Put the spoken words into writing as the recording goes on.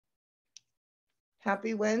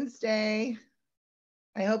Happy Wednesday.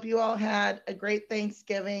 I hope you all had a great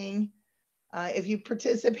Thanksgiving. If you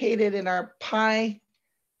participated in our pie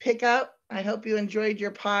pickup, I hope you enjoyed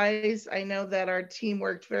your pies. I know that our team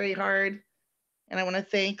worked very hard, and I want to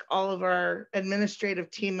thank all of our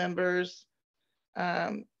administrative team members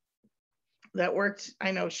um, that worked.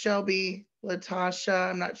 I know Shelby,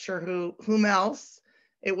 Latasha, I'm not sure whom else.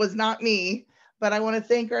 It was not me, but I want to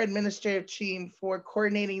thank our administrative team for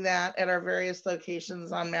coordinating that at our various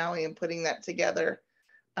locations on Maui and putting that together.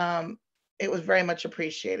 Um, it was very much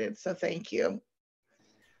appreciated. So thank you.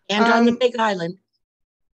 And on the Um, Big Island.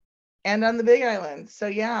 and on the Big Island. So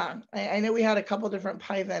yeah, I know we had a couple different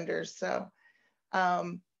pie vendors. So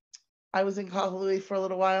um, I was in Kahului for a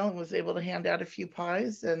little while and was able to hand out a few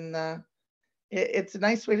pies, and it's a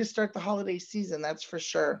nice way to start the holiday season, that's for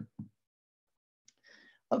sure.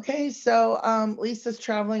 Okay, so Lisa's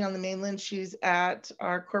traveling on the mainland. She's at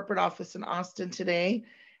our corporate office in Austin today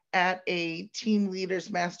at a team leaders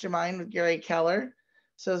mastermind with Gary Keller.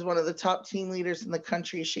 So, as one of the top team leaders in the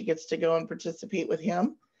country, she gets to go and participate with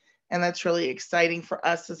him. And that's really exciting for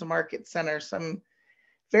us as a market center. So, I'm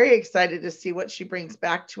very excited to see what she brings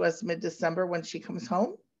back to us mid December when she comes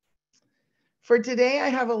home. For today, I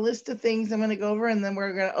have a list of things I'm going to go over, and then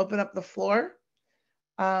we're going to open up the floor.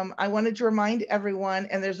 I wanted to remind everyone,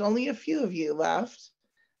 and there's only a few of you left,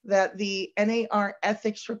 that the NAR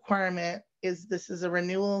ethics requirement is this is a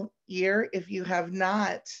renewal year. If you have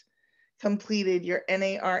not completed your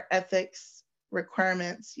NAR ethics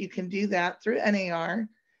requirements, you can do that through NAR.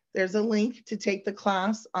 There's a link to take the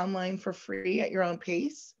class online for free at your own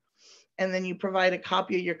pace. And then you provide a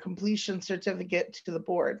copy of your completion certificate to the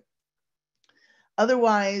board.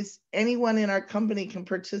 Otherwise, anyone in our company can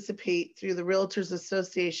participate through the Realtors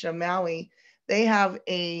Association of Maui. They have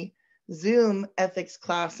a Zoom ethics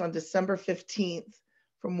class on December 15th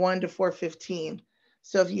from 1 to 4:15.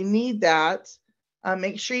 So if you need that,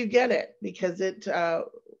 make sure you get it, because it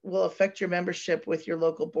will affect your membership with your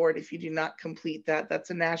local board if you do not complete that.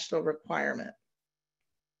 That's a national requirement.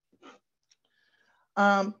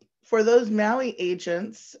 For those Maui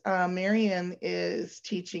agents, Marion is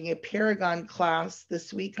teaching a Paragon class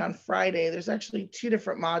this week on Friday. There's actually two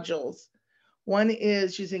different modules. One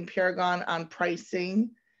is using Paragon on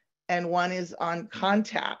pricing, and one is on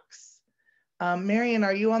contacts. Marion,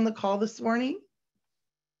 are you on the call this morning?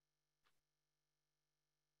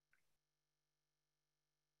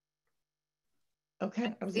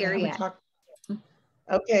 Okay, I was going to have her talk.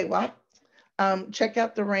 Okay, well, check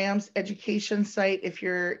out the RAMS education site if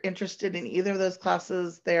you're interested in either of those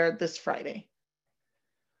classes. There this Friday.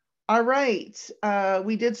 All right,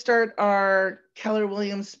 we did start our Keller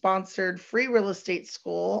Williams sponsored free real estate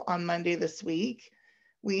school on Monday this week.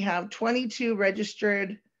 We have 22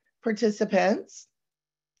 registered participants.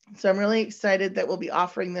 So I'm really excited that we'll be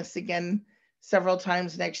offering this again several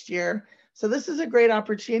times next year. So this is a great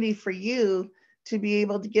opportunity for you to be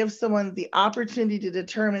able to give someone the opportunity to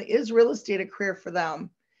determine, is real estate a career for them?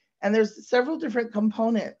 And there's several different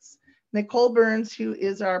components. Nicole Burns, who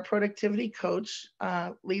is our productivity coach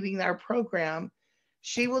leading our program,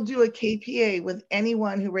 she will do a KPA with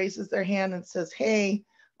anyone who raises their hand and says, hey,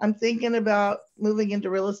 I'm thinking about moving into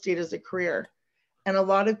real estate as a career. And a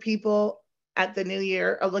lot of people at the new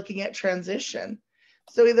year are looking at transition.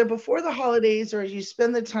 So either before the holidays or as you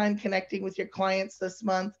spend the time connecting with your clients this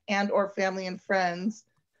month and or family and friends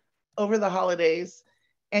over the holidays,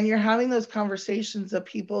 and you're having those conversations of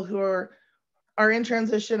people who are in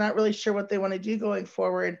transition, not really sure what they want to do going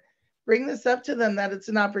forward, bring this up to them that it's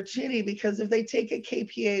an opportunity, because if they take a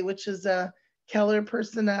KPA, which is a Keller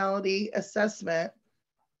personality assessment,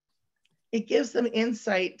 it gives them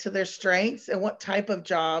insight to their strengths and what type of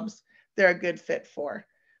jobs they're a good fit for.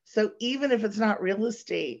 So even if it's not real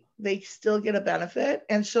estate, they still get a benefit,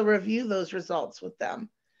 and she'll review those results with them.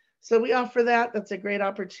 So we offer that. That's a great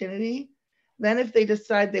opportunity. Then if they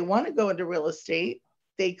decide they want to go into real estate,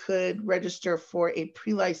 they could register for a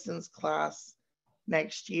pre-license class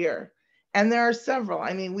next year. And there are several.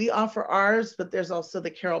 I mean, we offer ours, but there's also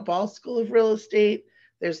the Carol Ball School of Real Estate.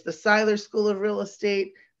 There's the Seiler School of Real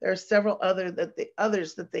Estate. There are several others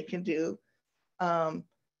that they can do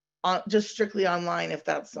just strictly online if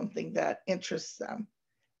that's something that interests them.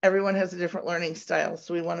 Everyone has a different learning style,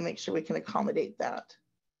 so we want to make sure we can accommodate that.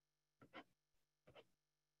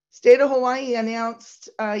 State of Hawaii announced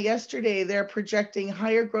yesterday they're projecting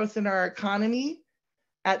higher growth in our economy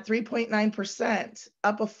at 3.9%,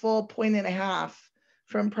 up a full 1.5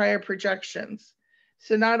 from prior projections.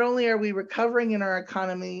 So not only are we recovering in our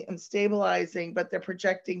economy and stabilizing, but they're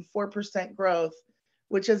projecting 4% growth,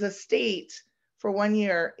 which as a state for 1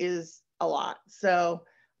 year is a lot. So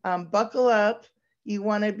buckle up. You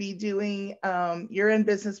want to be doing year-end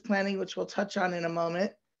business planning, which we'll touch on in a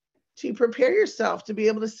moment, to prepare yourself to be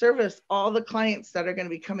able to service all the clients that are going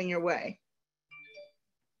to be coming your way.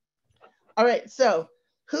 All right, so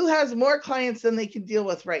who has more clients than they can deal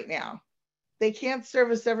with right now? They can't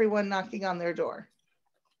service everyone knocking on their door.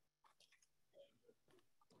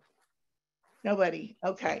 Nobody.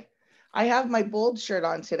 Okay. I have my bold shirt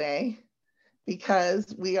on today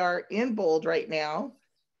because we are in bold right now.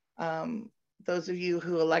 Those of you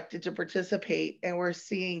who elected to participate, and we're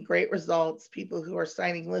seeing great results, people who are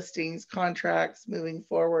signing listings, contracts, moving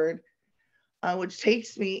forward, which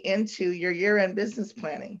takes me into your year-end business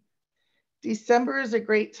planning. December is a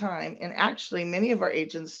great time, and actually many of our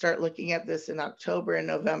agents start looking at this in October and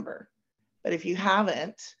November. But if you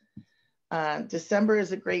haven't, December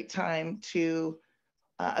is a great time to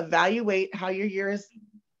evaluate how your year has,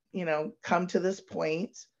 come to this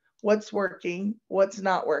point, what's working, what's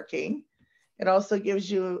not working. It also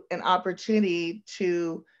gives you an opportunity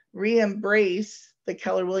to re-embrace the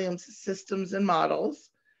Keller Williams systems and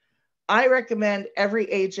models. I recommend every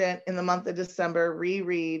agent in the month of December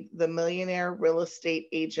reread the Millionaire Real Estate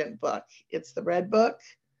Agent book. It's the red book.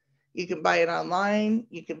 You can buy it online.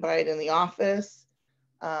 You can buy it in the office.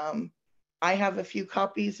 I have a few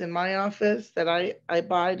copies in my office that I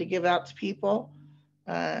buy to give out to people.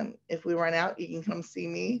 If we run out, you can come see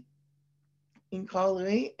me. You can call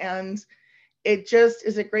me. And it just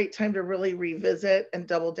is a great time to really revisit and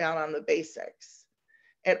double down on the basics.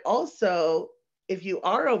 It also, if you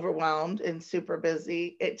are overwhelmed and super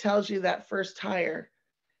busy, it tells you that first hire,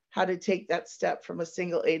 how to take that step from a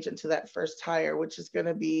single agent to that first hire, which is going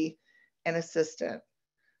to be an assistant.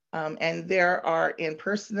 And there are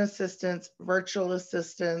in-person assistants, virtual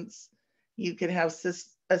assistants. You can have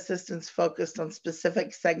assistants focused on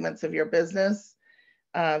specific segments of your business.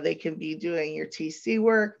 They can be doing your TC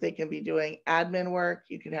work. They can be doing admin work.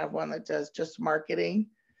 You can have one that does just marketing.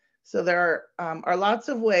 So there are lots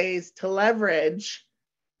of ways to leverage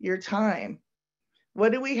your time.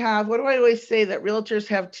 What do we have? What do I always say? That realtors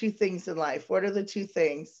have two things in life. What are the two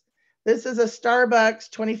things? This is a Starbucks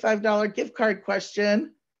 $25 gift card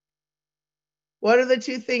question. What are the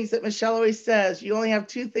two things that Michelle always says? You only have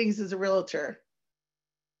two things as a realtor.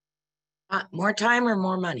 More time or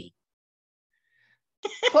more money?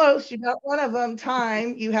 Close. You got one of them.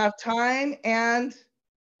 Time. You have time and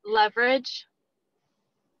leverage.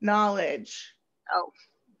 Knowledge. Oh.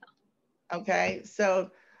 Okay. So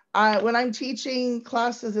when I'm teaching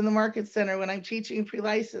classes in the Market Center, when I'm teaching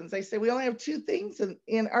pre-license, I say we only have two things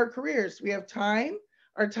in our careers. We have time,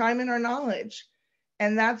 our time and our knowledge.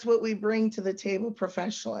 And that's what we bring to the table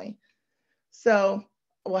professionally. So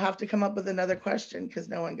we'll have to come up with another question because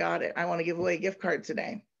no one got it. I want to give away a gift card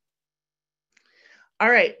today. All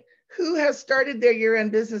right. Who has started their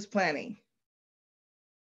year-end business planning?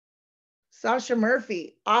 Sasha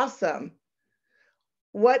Murphy. Awesome.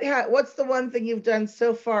 What's the one thing you've done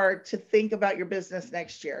so far to think about your business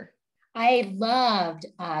next year? I loved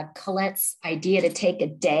Colette's idea to take a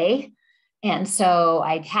day. And so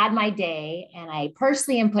I had my day and I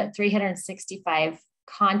personally input 365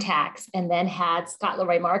 contacts and then had Scott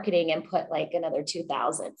Leroy Marketing input like another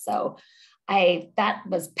 2,000. So that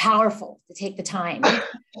was powerful to take the time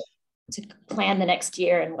to plan the next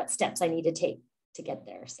year and what steps I need to take to get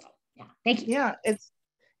there. So yeah, thank you. Yeah,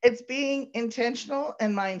 it's being intentional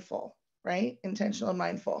and mindful, right? Intentional and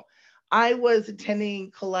mindful. I was attending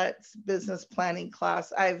Colette's business planning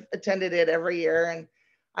class. I've attended it every year and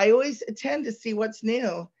I always attend to see what's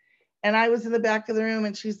new. And I was in the back of the room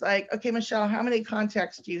and she's like, okay, Michelle, how many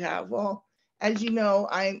contacts do you have? Well, as you know,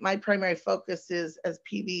 my primary focus is as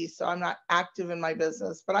PB, so I'm not active in my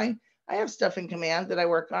business, but I have stuff in command that I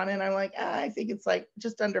work on. And I'm like, I think it's like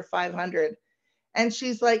just under 500. And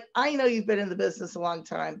she's like, I know you've been in the business a long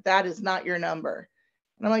time. That is not your number.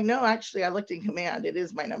 And I'm like, no, actually, I looked in command. It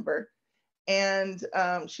is my number. And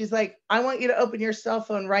she's like, I want you to open your cell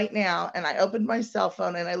phone right now. And I opened my cell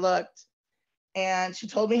phone and I looked and she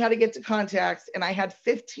told me how to get to contacts. And I had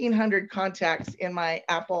 1,500 contacts in my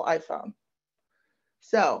Apple iPhone.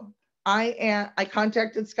 So I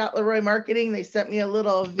contacted Scott Leroy Marketing. They sent me a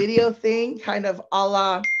little video thing, kind of a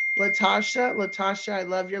la Latasha. Latasha, I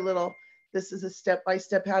love your little, this is a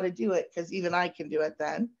step-by-step how to do it, because even I can do it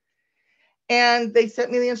then. And they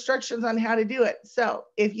sent me the instructions on how to do it. So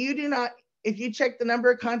if you check the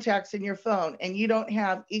number of contacts in your phone and you don't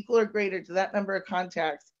have equal or greater to that number of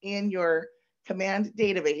contacts in your command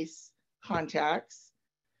database contacts,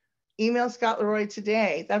 email Scott Leroy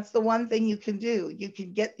today. That's the one thing you can do. You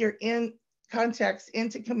can get your contacts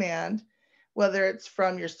into command, whether it's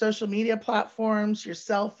from your social media platforms, your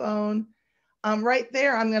cell phone. Right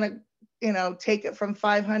there, I'm going to take it from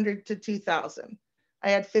 500 to 2,000. I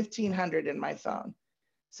had 1,500 in my phone.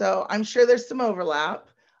 So I'm sure there's some overlap.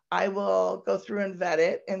 I will go through and vet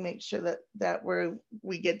it and make sure that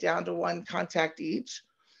we get down to one contact each.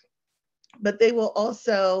 But they will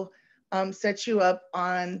also set you up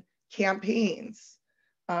on campaigns.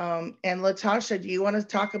 And Latasha, do you want to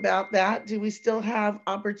talk about that? Do we still have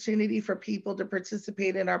opportunity for people to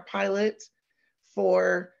participate in our pilot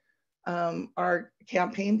for our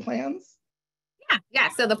campaign plans? Yeah.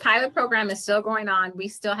 So the pilot program is still going on. We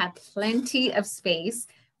still have plenty of space.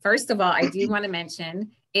 First of all, I do want to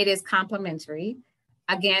mention it is complimentary.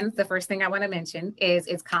 Again, the first thing I want to mention is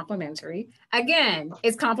it's complimentary. Again,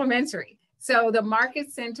 it's complimentary. So the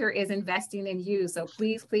Market Center is investing in you. So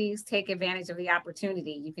please, please take advantage of the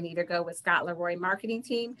opportunity. You can either go with Scott Leroy marketing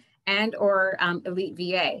team and or Elite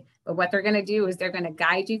VA. But what they're going to do is they're going to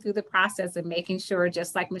guide you through the process of making sure,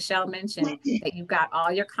 just like Michelle mentioned, that you've got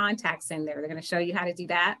all your contacts in there. They're going to show you how to do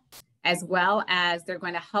that, as well as they're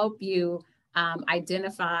going to help you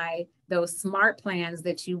identify those smart plans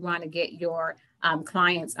that you want to get your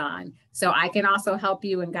clients on. So I can also help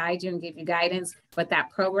you and guide you and give you guidance, but that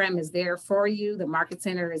program is there for you. The Market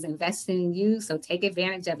Center is investing in you. So take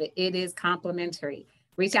advantage of it. It is complimentary.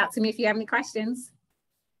 Reach out to me if you have any questions.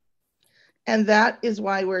 And that is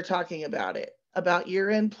why we're talking about it, about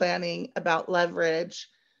year-end planning, about leverage.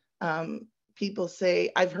 People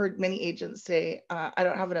say, I've heard many agents say, I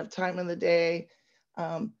don't have enough time in the day.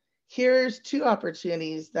 Here's two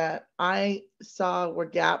opportunities that I saw were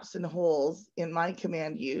gaps and holes in my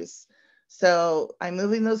command use. So I'm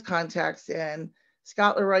moving those contacts in.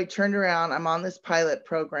 Scott Leroy turned around. I'm on this pilot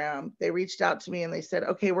program. They reached out to me and they said,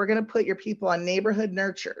 okay, we're going to put your people on neighborhood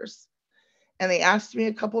nurtures. And they asked me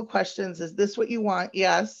a couple of questions. Is this what you want?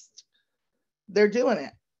 Yes. They're doing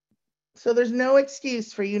it. So there's no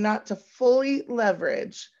excuse for you not to fully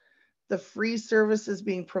leverage the free services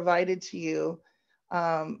being provided to you.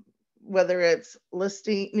 Whether it's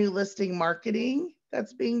new listing marketing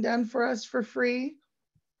that's being done for us for free,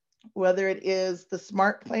 whether it is the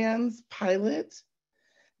smart plans pilot,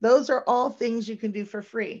 those are all things you can do for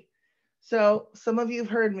free. So some of you have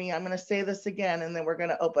heard me, I'm going to say this again, and then we're going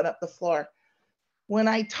to open up the floor. When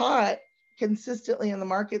I taught consistently in the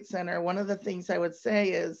Market Center, one of the things I would say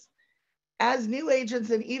is, as new agents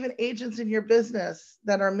and even agents in your business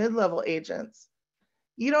that are mid-level agents,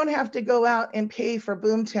 you don't have to go out and pay for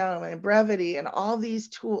Boomtown and Brevity and all these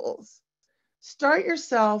tools. Start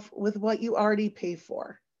yourself with what you already pay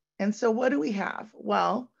for. And so what do we have?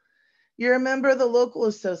 Well, you're a member of the local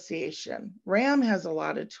association. RAM has a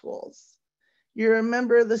lot of tools. You're a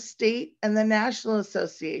member of the state and the national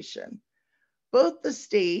association. Both the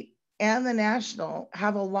state and the national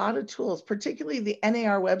have a lot of tools, particularly the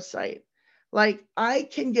NAR website. Like, I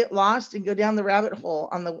can get lost and go down the rabbit hole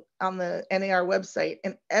on the NAR website.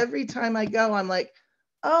 And every time I go, I'm like,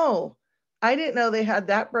 oh, I didn't know they had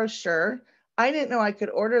that brochure. I didn't know I could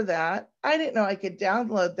order that. I didn't know I could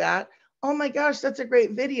download that. Oh my gosh, that's a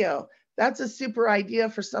great video. That's a super idea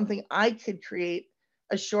for something I could create,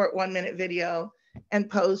 a short 1-minute video and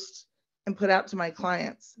post and put out to my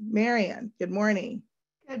clients. Marian, good morning.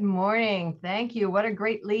 Good morning. Thank you. What a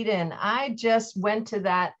great lead in. I just went to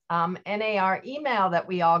that NAR email that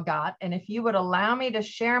we all got. And if you would allow me to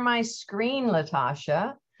share my screen,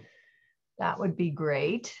 Latasha, that would be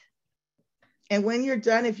great. And when you're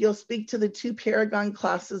done, if you'll speak to the 2 Paragon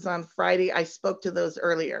classes on Friday, I spoke to those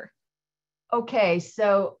earlier. Okay,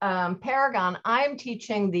 so Paragon, I'm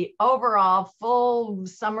teaching the overall full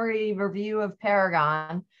summary review of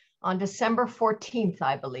Paragon on December 14th,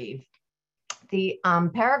 I believe. The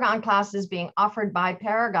Paragon classes being offered by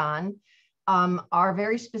Paragon are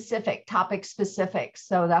very specific, topic specific.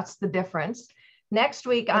 So that's the difference. Next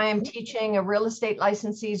week, I am teaching a real estate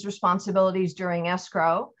licensee's responsibilities during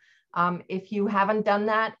escrow. If you haven't done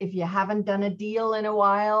that, if you haven't done a deal in a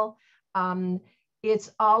while,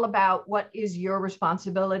 it's all about what is your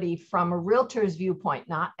responsibility from a realtor's viewpoint,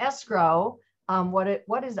 not escrow.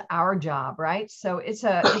 What is our job, right? So it's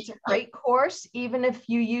a great course, even if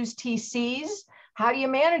you use TCs. How do you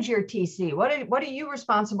manage your TC? What are you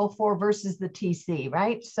responsible for versus the TC,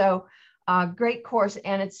 right? So great course,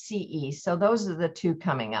 and it's CE. So those are the 2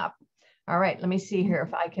 coming up. All right, let me see here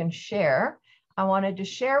if I can share. I wanted to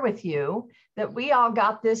share with you that we all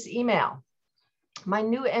got this email. My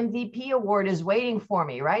new MVP award is waiting for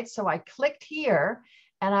me, right? So I clicked here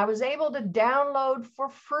and I was able to download for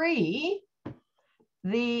free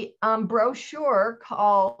the brochure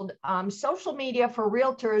called Social Media for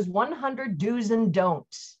Realtors, 100 Do's and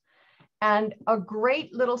Don'ts. And a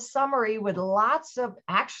great little summary with lots of,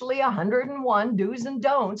 actually 101 do's and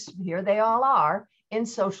don'ts, here they all are, in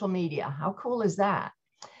social media. How cool is that?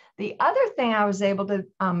 The other thing I was able to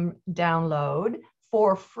download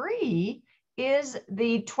for free is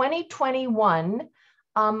the 2021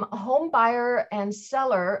 home buyer and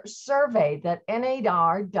seller survey that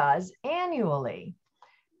NAR does annually.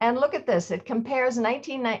 And look at this, it compares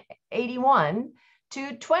 1981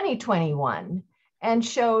 to 2021 and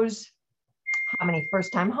shows how many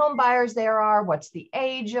first-time home buyers there are, what's the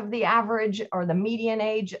age of the average or the median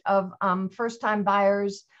age of first-time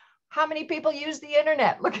buyers, how many people use the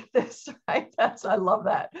internet? Look at this, right? I love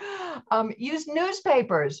that. Use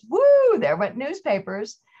newspapers. Woo, there went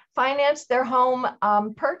newspapers. Finance their home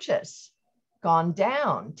purchase. Gone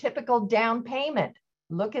down. Typical down payment.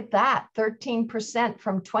 Look at that, 13%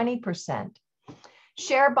 from 20%.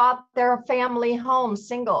 Share bought their family home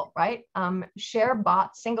single, right? Share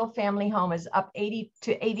bought single family home is up 80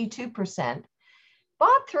 to 82%.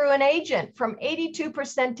 Bought through an agent from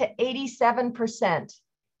 82% to 87%.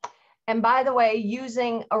 And by the way,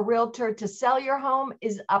 using a realtor to sell your home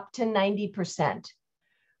is up to 90%,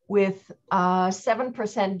 with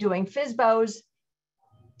 7% doing FSBOs.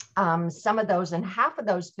 Some of those and half of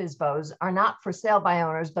those FSBOs are not for sale by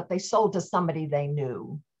owners, but they sold to somebody they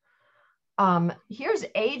knew. Here's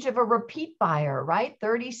age of a repeat buyer, right?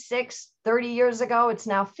 36, 30 years ago, it's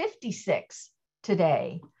now 56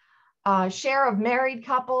 today. Share of married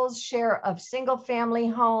couples, share of single family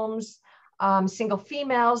homes, single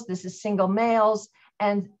females, this is single males,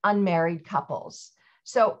 and unmarried couples.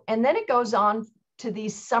 So, and then it goes on to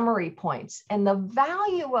these summary points. And the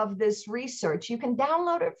value of this research, you can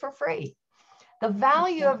download it for free. The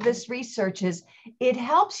value of this research is it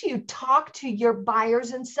helps you talk to your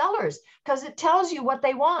buyers and sellers because it tells you what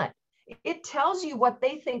they want. It tells you what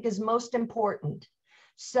they think is most important.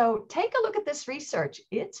 So take a look at this research.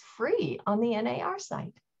 It's free on the NAR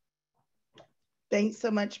site. Thanks so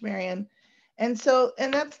much, Marian. And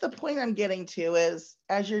that's the point I'm getting to is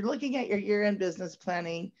as you're looking at your year-end business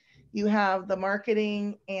planning, you have the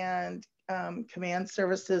marketing and command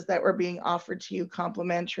services that were being offered to you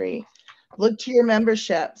complimentary. Look to your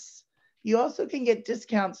memberships. You also can get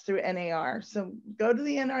discounts through NAR. So go to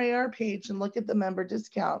the NAR page and look at the member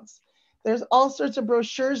discounts. There's all sorts of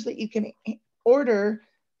brochures that you can order,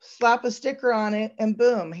 slap a sticker on it, and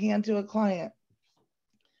boom, hand to a client.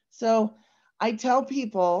 So I tell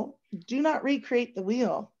people, do not recreate the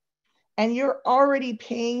wheel. And you're already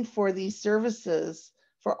paying for these services,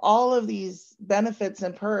 for all of these benefits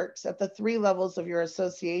and perks at the 3 levels of your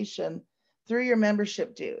association through your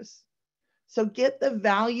membership dues. So get the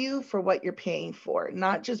value for what you're paying for,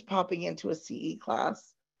 not just popping into a CE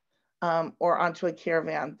class or onto a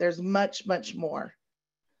caravan. There's much, much more.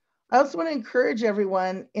 I also want to encourage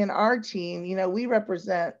everyone in our team, you know, we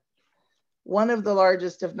represent one of the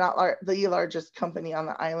largest, if not the largest company on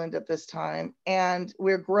the island at this time, and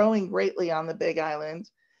we're growing greatly on the Big Island,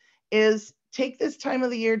 is take this time of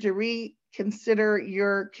the year to reconsider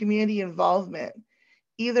your community involvement.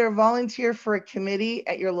 Either volunteer for a committee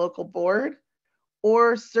at your local board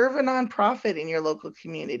or serve a nonprofit in your local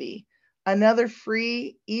community. Another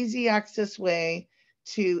free, easy access way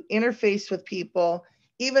to interface with people,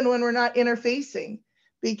 even when we're not interfacing,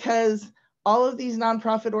 because all of these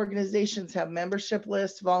nonprofit organizations have membership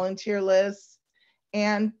lists, volunteer lists,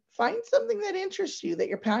 and find something that interests you, that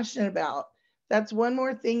you're passionate about. That's one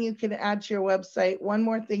more thing you can add to your website, one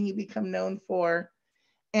more thing you become known for.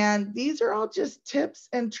 And these are all just tips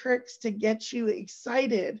and tricks to get you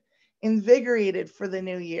excited, invigorated for the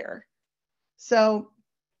new year. So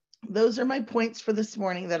those are my points for this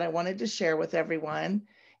morning that I wanted to share with everyone.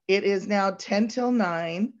 It is now 10 till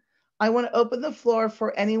 9. I want to open the floor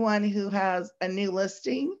for anyone who has a new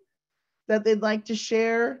listing that they'd like to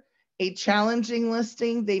share, a challenging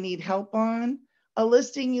listing they need help on, a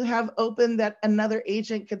listing you have open that another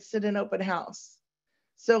agent could sit in open house.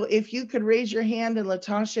 So if you could raise your hand, and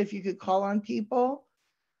Latasha, if you could call on people,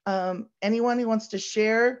 anyone who wants to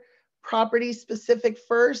share property specific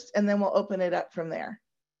first, and then we'll open it up from there.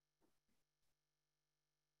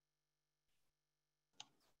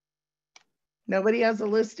 Nobody has a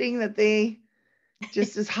listing that they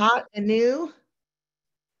just is hot and new?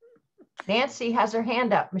 Nancy has her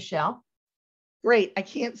hand up, Michelle. Great, I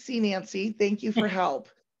can't see Nancy. Thank you for help.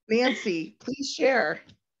 Nancy, please share.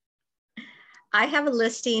 I have a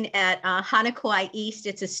listing at Hanakoi East.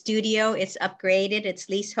 It's a studio, it's upgraded, it's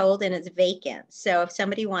leasehold, and it's vacant. So if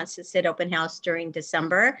somebody wants to sit open house during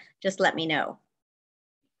December, just let me know.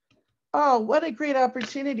 Oh, what a great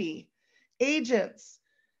opportunity. Agents,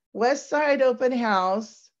 West Side open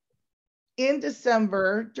house in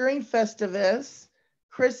December during Festivus,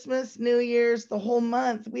 Christmas, New Year's, the whole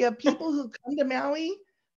month. We have people who come to Maui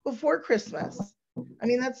before Christmas. I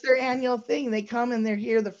mean, that's their annual thing. They come and they're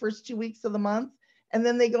here the first 2 weeks of the month, and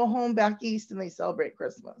then they go home back east and they celebrate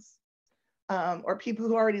Christmas. Or people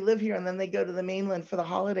who already live here and then they go to the mainland for the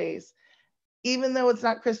holidays. Even though it's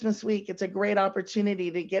not Christmas week, it's a great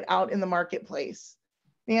opportunity to get out in the marketplace.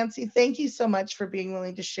 Nancy, thank you so much for being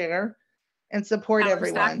willing to share and support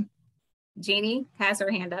everyone. Jeannie has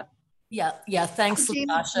her hand up. Yeah, thanks,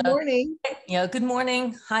 Latasha. Good morning. Yeah, good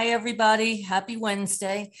morning. Hi, everybody. Happy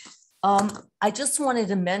Wednesday. I just wanted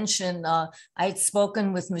to mention, I had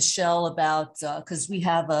spoken with Michelle about, because we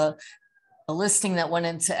have a listing that went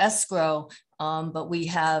into escrow, but we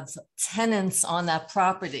have tenants on that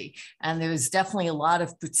property. And there's definitely a lot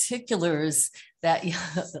of particulars that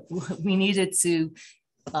we needed to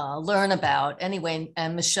learn about anyway.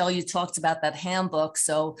 And Michelle, you talked about that handbook.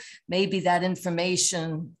 So maybe that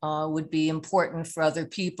information would be important for other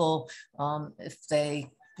people if they,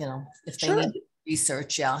 if they need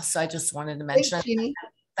research. Yeah. So I just wanted to mention. Thanks, Jeannie.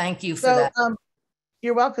 Thank you for that.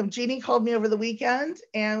 You're welcome. Jeannie called me over the weekend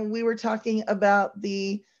and we were talking about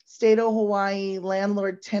the State of Hawaii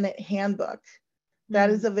Landlord Tenant Handbook. That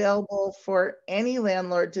is available for any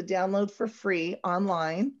landlord to download for free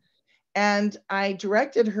online. And I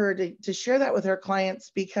directed her to share that with her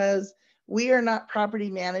clients because we are not property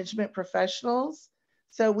management professionals.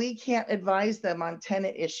 So we can't advise them on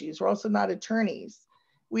tenant issues. We're also not attorneys.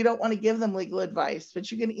 We don't want to give them legal advice,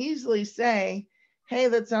 but you can easily say, hey,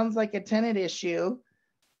 that sounds like a tenant issue.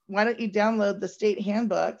 Why don't you download the state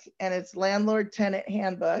handbook? And it's Landlord Tenant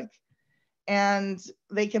Handbook. And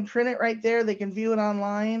they can print it right there. They can view it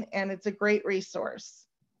online and it's a great resource.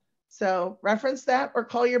 So reference that or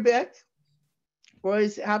call your BIC. We're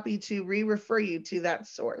always happy to re-refer you to that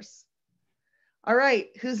source. All right,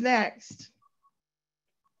 who's next?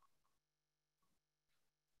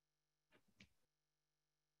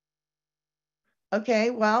 Okay,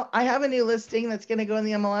 well, I have a new listing that's going to go in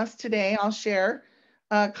the MLS today. I'll share.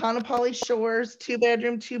 Kaanapali Shores,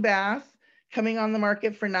 2-bedroom, 2-bath, coming on the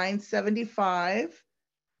market for $975.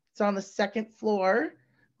 It's on the second floor.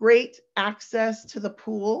 Great access to the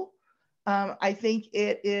pool. I think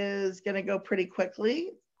it is going to go pretty quickly.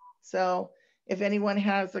 So if anyone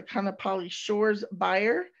has a Kaanapali Shores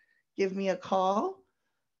buyer, give me a call.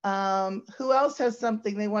 Who else has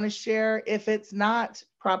something they want to share if it's not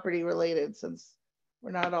property related, since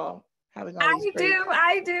we're not all having all these great...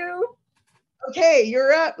 I do. Okay,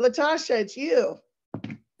 you're up. Latasha, it's you.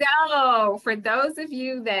 So for those of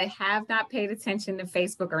you that have not paid attention to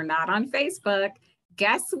Facebook or not on Facebook,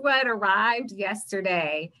 guess what arrived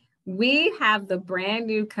yesterday? We have the brand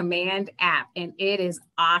new Command app and it is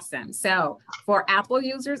awesome. So for Apple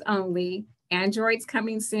users only, Android's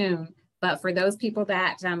coming soon. But for those people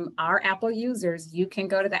that are Apple users, you can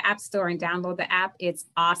go to the App Store and download the app. It's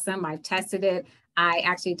awesome. I've tested it. I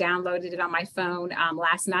actually downloaded it on my phone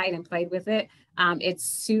last night and played with it. It's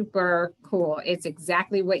super cool. It's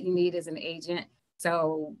exactly what you need as an agent.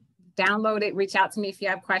 So download it, reach out to me if you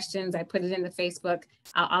have questions. I put it in the Facebook.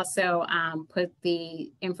 I'll also put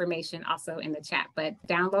the information also in the chat, but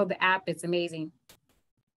download the app. It's amazing.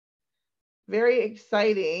 Very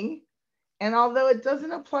exciting. And although it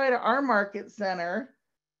doesn't apply to our market center,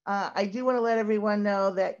 I do want to let everyone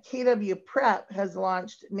know that KWRM has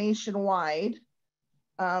launched nationwide.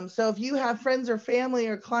 So if you have friends or family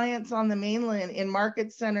or clients on the mainland in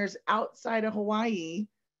market centers outside of Hawaii,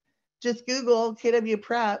 just Google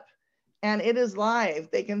KWRM and it is live.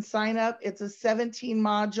 They can sign up. It's a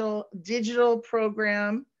 17-module digital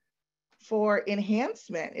program for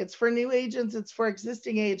enhancement. It's for new agents. It's for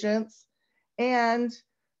existing agents. And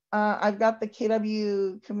I've got the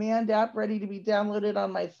KW Command app ready to be downloaded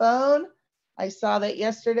on my phone. I saw that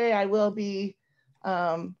yesterday. I will be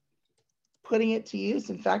putting it to use.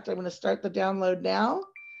 In fact, I'm going to start the download now.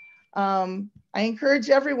 I encourage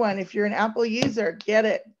everyone, if you're an Apple user, get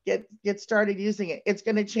it, get started using it. It's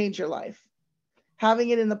going to change your life. Having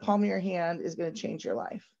it in the palm of your hand is going to change your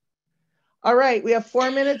life. All right, we have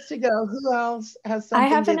 4 minutes to go. Who else has something? I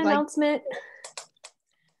have an announcement.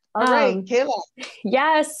 All right, Kayla.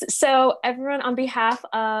 Yes, so everyone, on behalf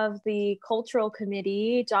of the cultural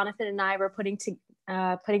committee, Jonathan and I were putting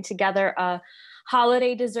together a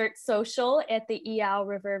holiday dessert social at the Iao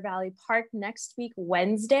River Valley Park next week,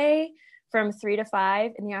 Wednesday, from 3 to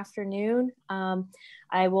 5 in the afternoon.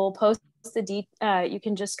 I will post you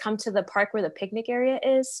can just come to the park where the picnic area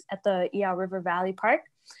is at the Iao River Valley Park.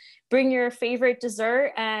 Bring your favorite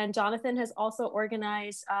dessert, and Jonathan has also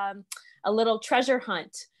organized a little treasure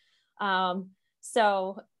hunt.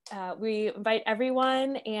 We invite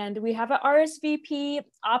everyone, and we have an RSVP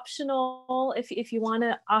optional if you want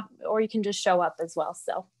to, or you can just show up as well.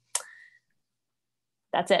 So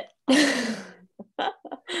that's it.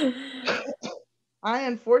 I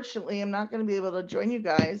unfortunately am not going to be able to join you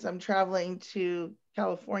guys. I'm traveling to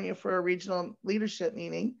California for a regional leadership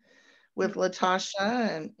meeting with Latasha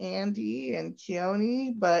and Andy and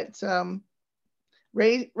Keone, but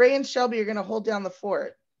Ray and Shelby are going to hold down the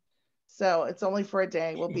fort. So it's only for a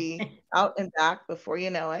day. We'll be out and back before you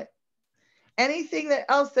know it. Anything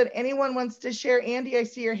else that anyone wants to share? Andy, I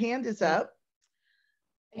see your hand is up.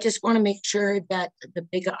 I just want to make sure that the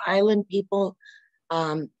Big Island people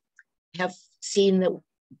have seen that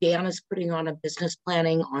Dan is putting on a business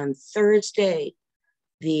planning on Thursday,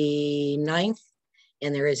 the 9th,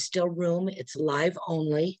 and there is still room. It's live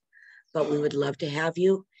only, but we would love to have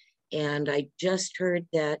you. And I just heard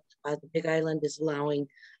that the Big Island is allowing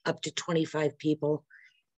up to 25 people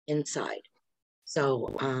inside.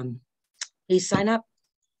 So please sign up.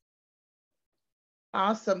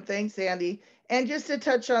 Awesome. Thanks, Andy. And just to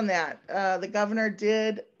touch on that, the governor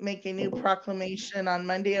did make a new proclamation on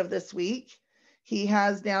Monday of this week. He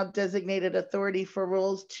has now designated authority for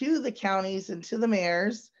rules to the counties and to the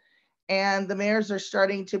mayors. And the mayors are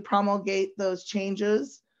starting to promulgate those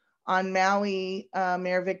changes. On Maui,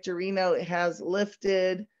 Mayor Victorino has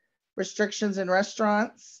lifted restrictions in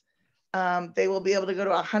restaurants. They will be able to go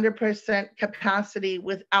to 100% capacity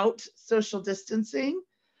without social distancing,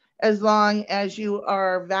 as long as you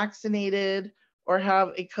are vaccinated or have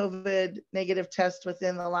a COVID negative test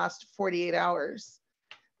within the last 48 hours.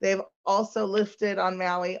 They've also lifted on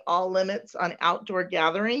Maui all limits on outdoor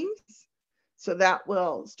gatherings. So that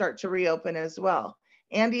will start to reopen as well.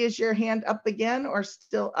 Andy, is your hand up again or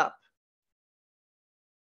still up?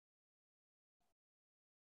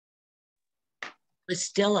 It's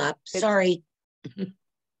still up. Sorry.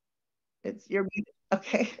 It's your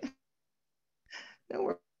okay.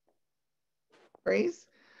 No worries.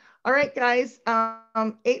 All right, guys.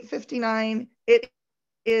 8:59. It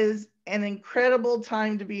is an incredible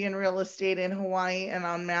time to be in real estate in Hawaii and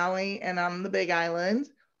on Maui and on the Big Island,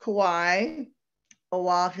 Kauai,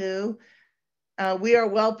 Oahu. We are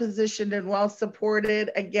well positioned and well supported.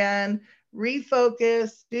 Again,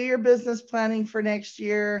 refocus, do your business planning for next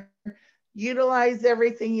year. Utilize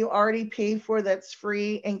everything you already paid for that's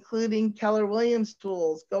free, including Keller Williams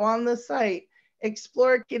tools. Go on the site,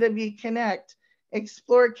 explore KW Connect,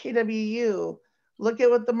 explore KWU, look at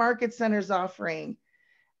what the Market Center's offering.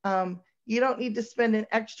 You don't need to spend an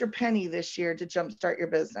extra penny this year to jumpstart your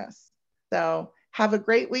business. So have a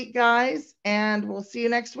great week, guys, and we'll see you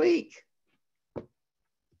next week.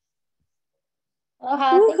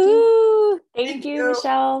 Aloha. Thank you. Thank you,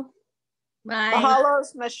 Michelle. Bye.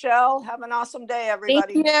 Mahalos, Michelle. Have an awesome day,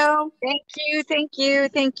 everybody. Thank you. Thank you. Thank you.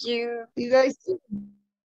 Thank you. You guys.